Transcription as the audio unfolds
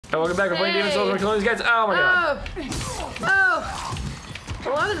welcome back. We're playing Demon Souls. We're killing these guys. Oh my god. Oh! A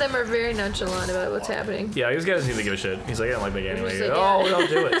lot of them are very nonchalant about what's happening. Yeah, these guys need to give a shit. He's like, I don't like that guy anyway. Like, oh, don't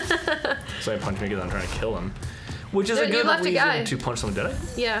do it. So I punch me because I'm trying to kill him. Which is a good reason to punch someone, did I?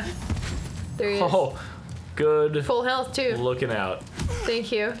 Yeah. There he is. Oh, good. Full health, too. Looking out.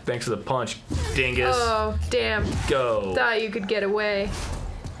 Thank you. Thanks for the punch, dingus. Oh, damn. Go. Thought you could get away.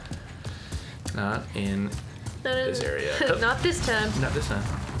 Not in this area. Not this time. Not this time.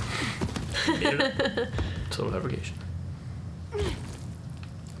 Total fabrication.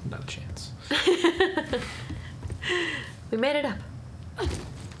 Not a chance. We made it up.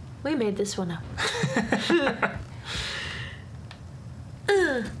 We made this one up.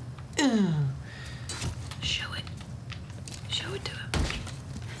 Show it. Show it to him.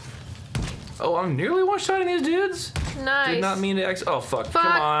 Oh, I'm nearly one-shotting these dudes? Nice. Did not mean to oh, fuck. Fuck,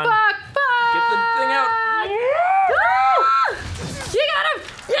 come on. fuck. Get the thing out. You got him!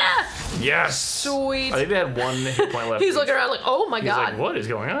 Yeah! Yes! Sweet. I think they had one hit point left. He's looking around like, oh my god. He's like, what is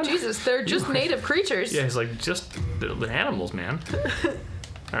going on? Jesus, they're just native creatures. Yeah, he's like, just the animals, man.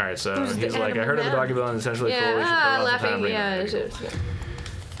 Alright, so Who's he's like, I heard of the doggy bone, essentially cool. We should put it on laughing, yeah.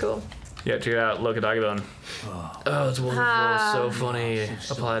 Cool. Yeah, check it out. Look at doggy bone. Oh, it's wonderful. So funny.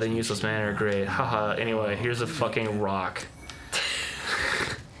 Applied in useless manner. Great. Haha. Anyway, here's a fucking rock.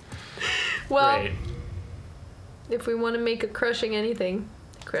 Well, Great. If we want to make a crushing anything,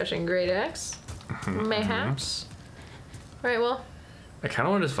 crushing great axe, mayhaps. Alright, well. I kind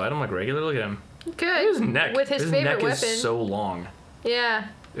of want to just fight him like regular. Look at him. Good. Look at his neck. With his favorite neck weapon. is so long. Yeah.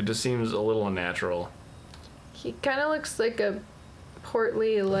 It just seems a little unnatural. He kind of looks like a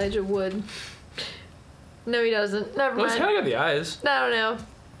portly Elijah Wood. No, he doesn't. Never mind. Well, he's kind of got the eyes. I don't know.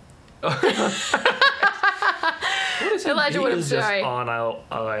 What is Elijah Wood, I'm sorry. Oh,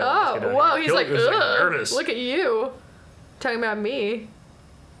 whoa, he's like, nervous. Look at you. Talking about me.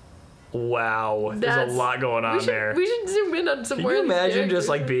 Wow, there's a lot going on there. We should zoom in on some Can you imagine just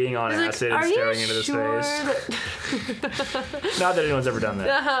like being on he's acid like, and staring into his face? Not that anyone's ever done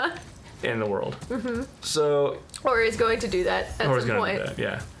that in the world. So. Or is going to do that at some point. Do that,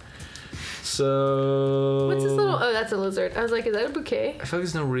 yeah. So. What's this little? Oh, that's a lizard. I was like, is that a bouquet? I feel like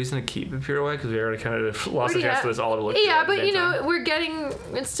there's no reason to keep it pure white because we already kind of lost the chance for this all to look. Yeah, but you know, we're getting.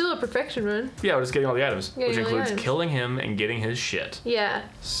 It's still a perfection run. Yeah, we're just getting all the items, which includes killing him and getting his shit. Yeah.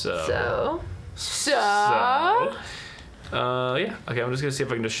 So. Yeah. Okay, I'm just gonna see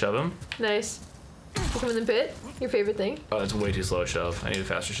if I can just shove him. Nice. You come in the pit. Your favorite thing. Oh, it's way too slow a shove. I need a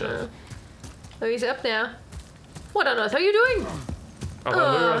faster shove. Oh, he's up now. What on earth are you doing? I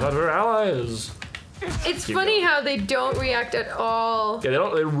thought we were allies. It's funny how they don't react at all. Yeah, they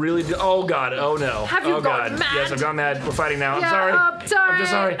don't. They really do. Oh god. Oh no. Have you gone mad? Yes, I've gone mad. We're fighting now. Yeah, I'm sorry.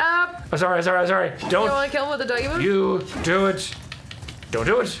 sorry. I'm just sorry. I'm sorry. Don't. You want to kill him with a doggy bone? You do it. Don't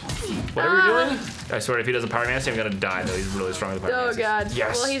do it. Whatever you're doing. I swear, if he doesn't power master, I'm gonna die. Though he's really strong with the power master. Oh god.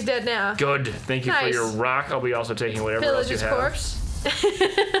 Yes. Well, he's dead now. Good. Thank you for your rock. I'll be also taking whatever else you have. Corpse.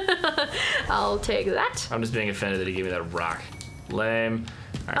 I'll take that. I'm just being offended that he gave me that rock. Lame.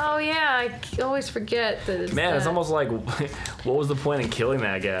 Right. Oh yeah, I always forget that it's Man, it's almost like, what was the point in killing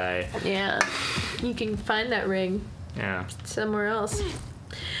that guy? Yeah, you can find that ring. Yeah. Somewhere else.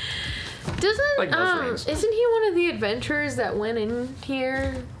 Doesn't like isn't he one of the adventurers that went in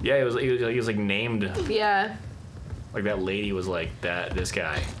here? Yeah, he was like named. Yeah. Like that lady was like this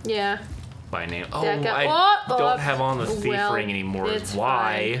guy. Yeah. By name. Oh, I don't have on the thief ring anymore.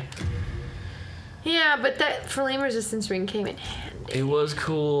 Why? Fine. Yeah, but that flame resistance ring came in handy. It was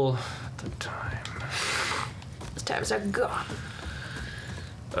cool at the time. Those times are gone.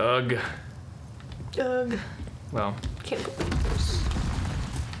 Ugh. Ugh. Well. Can't believe this.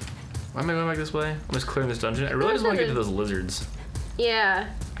 Why am I going back this way? I'm just clearing this dungeon. I really just want to get to those lizards. Yeah.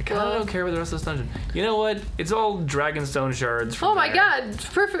 I kind of don't care about the rest of this dungeon. You know what? It's all dragonstone shards. Oh my god!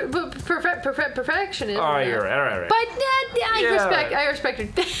 Perfection is. All right, you're right. All right. But I respect your.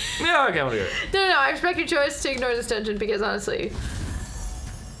 Yeah, okay, I'm gonna do it. No, I respect your choice to ignore this dungeon because honestly,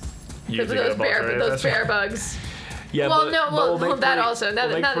 those bear bugs. Yeah, well, that also.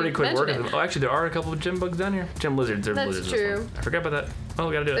 We'll make pretty quick work of them. Oh, actually, there are a couple of gym bugs down here. Gym lizards. They're lizards. That's true. I forgot about that. Oh,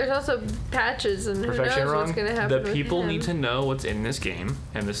 we gotta do it. There's also patches, and who knows what's gonna happen. The people need to know what's in this game,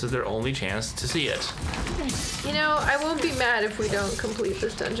 and this is their only chance to see it. You know, I won't be mad if we don't complete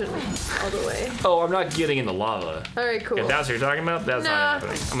this dungeon all the way. Oh, I'm not getting in the lava. All right, cool. If that's what you're talking about, that's not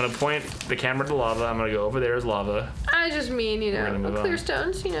happening. I'm gonna point the camera to lava. I'm gonna go over there as lava. I just mean, you know, clear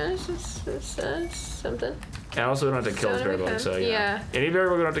stones. You know, it's something. And also, we don't have to kill this bear bug, so yeah. Any bear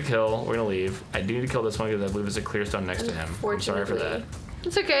bug we don't have to kill, we're gonna leave. I do need to kill this one because I believe there's a clear stone next to him. I'm sorry for that.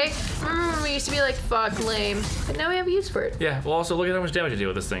 It's okay. Remember when we used to be like, fuck, lame. But now we have use for it. Yeah, well, also, look at how much damage you do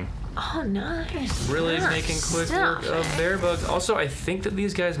with this thing. Oh, nice. Really nice. making quick work of bear bugs. Also, I think that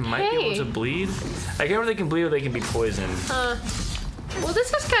these guys might be able to bleed. I can't remember if they can bleed or they can be poisoned. Well,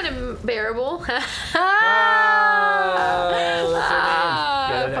 this is kind of bearable. Yeah,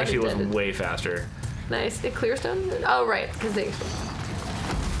 that actually was way faster. Nice. The clear stone? Oh, right, because they...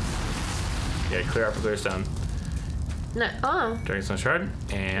 Yeah, clear out for clear stone. No. Oh. Dragonstone shard,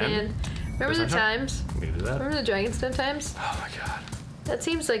 and... Remember the times? We can do that. Remember the Dragonstone times? Oh my god. That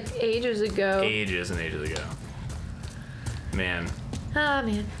seems like ages ago. Ages and ages ago. Man. Ah,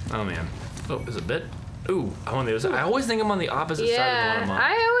 man. Oh, man. Oh, is it a bit? Ooh, I'm on the other side. I always think I'm on the opposite side of the one I'm on.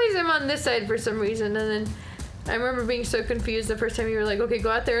 I always am on this side for some reason, and then I remember being so confused the first time you were like, okay,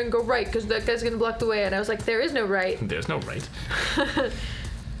 go out there and go right, because that guy's going to block the way, and I was like, there is no right. There's no right.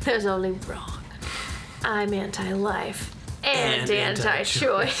 There's only wrong. I'm anti-life and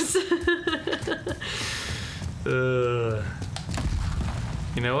anti-choice.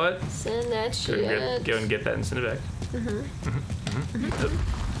 You know what? Send that shit. Go and get that and send it back.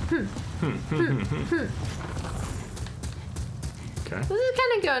 Okay. This is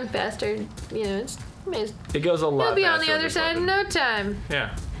kind of going faster. You know, it goes a lot You'll be faster on the other side in no time.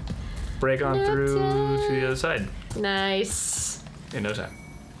 Yeah. Break on through to the other side. Nice. In no time.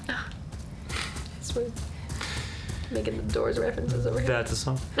 Sweet. Making the Doors references over here. That's a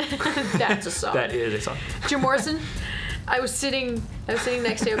song. That's a song. That is a song. Jim Morrison. I was sitting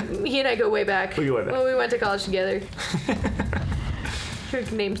next to him. He and I go way back. We go way back. Well, we went to college together.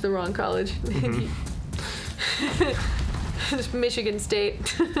 Name's the wrong college. It's Michigan State.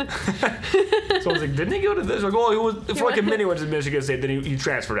 Someone's like, didn't he go to this? Like, oh, he was for like a minute. Went to Michigan State, then he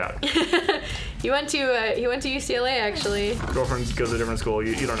transferred out. He went to UCLA actually. Girlfriend goes to a different school.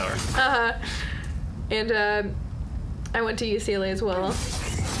 You don't know her. And I went to UCLA as well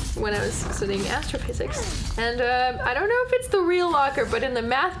when I was studying astrophysics. And I don't know if it's the real locker, but in the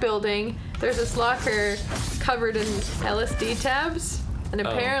math building, there's this locker covered in LSD tabs, and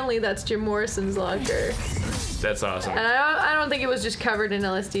apparently that's Jim Morrison's locker. That's awesome. And I don't think it was just covered in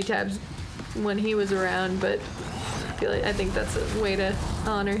LSD tabs when he was around, but I think that's a way to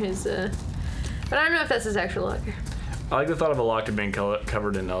honor his. But I don't know if that's his actual locker. I like the thought of a locker being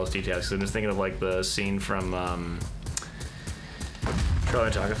covered in LSD tabs. Cause I'm just thinking of like the scene from Charlie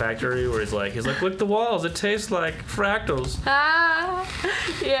and the Chocolate Factory where he's like, look at the walls. It tastes like fractals. Ah,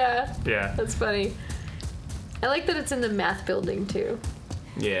 yeah. Yeah. That's funny. I like that it's in the math building too.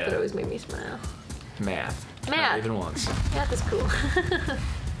 Yeah. That always made me smile. Math. Math. Not even once. Math is cool.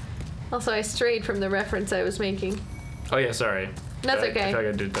 Also, I strayed from the reference I was making. Oh yeah, sorry. That's okay. I feel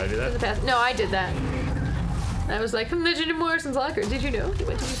like did I do that? In the past. No, I did that. I was like, I'm Legend of Morrison's locker. Did you know he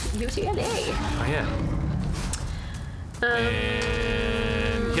went to UCLA? Oh yeah.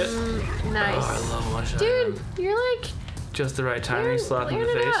 And hit. Nice. Oh, I love one shot. Dude, you're like just the right timing, slap in the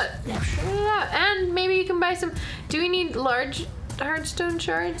face. Clear it out. And maybe you can buy some. Do we need large hardstone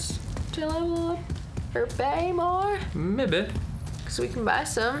shards to level up or buy more? Maybe. Because we can buy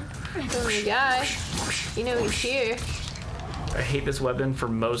some from the guy. You know he's here. I hate this weapon for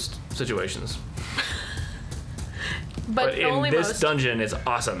most situations. But in only this most. dungeon, it's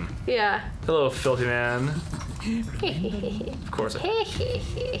awesome. Yeah. Hello, filthy man. Of course.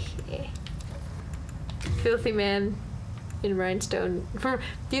 Filthy man in rhinestone. Do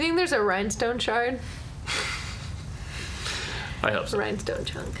you think there's a rhinestone shard? I hope so. Rhinestone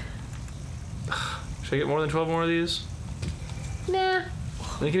chunk. Should I get more than 12 more of these? Nah. I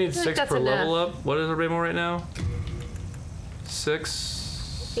think you need I feel like 6 that's per enough. level up. What is everybody more right now?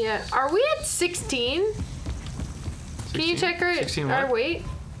 6. Yeah. Are we at 16? Can you check our 16 what? weight?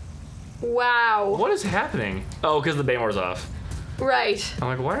 Wow. What is happening? Oh, because the Baymore's off. Right. I'm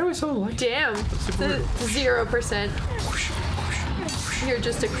like, why are we so light? Damn. super weird. 0%. You're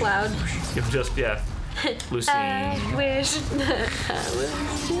just a cloud. You're just, yeah. Lucy. I wish that I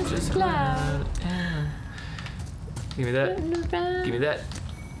was just a cloud. Give me that. Give me that.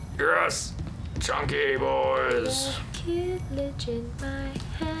 Yes. Chunky boys. Cartilage in my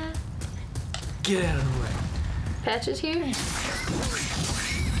head. Get out of the way. Patches here? I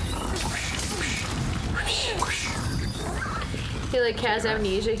feel like has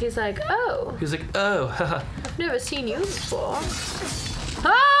amnesia. He's like, oh. He's like, oh, haha. I've never seen you before.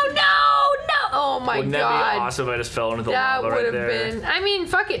 Oh, no! Oh, my Wouldn't God. that be awesome if I just fell into the That lava would right have there? been. I mean,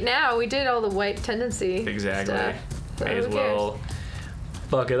 fuck it now. We did all the white tendency. Exactly. Stuff. So May as who cares? well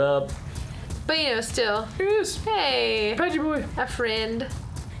fuck it up. But, you know, still. Here he is. Hey. Patchy boy. A friend.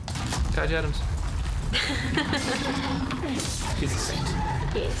 Patch Adams. He's a saint.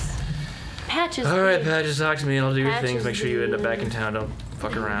 Yes. Patches. Alright, Patches, talk to me and I'll do your Patches, things. Make sure you end up back in town. Don't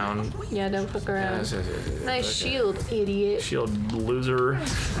fuck around. Yeah, don't fuck around. Yes. Nice shield, idiot. Shield loser.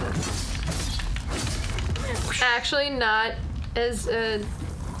 Actually, not as,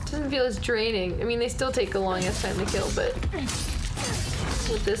 doesn't feel as draining. I mean, they still take a long ass time to kill, but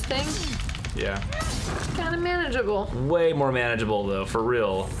with this thing, Yeah. kind of manageable. Way more manageable though, for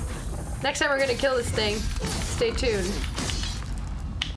real. Next time we're gonna kill this thing. Stay tuned.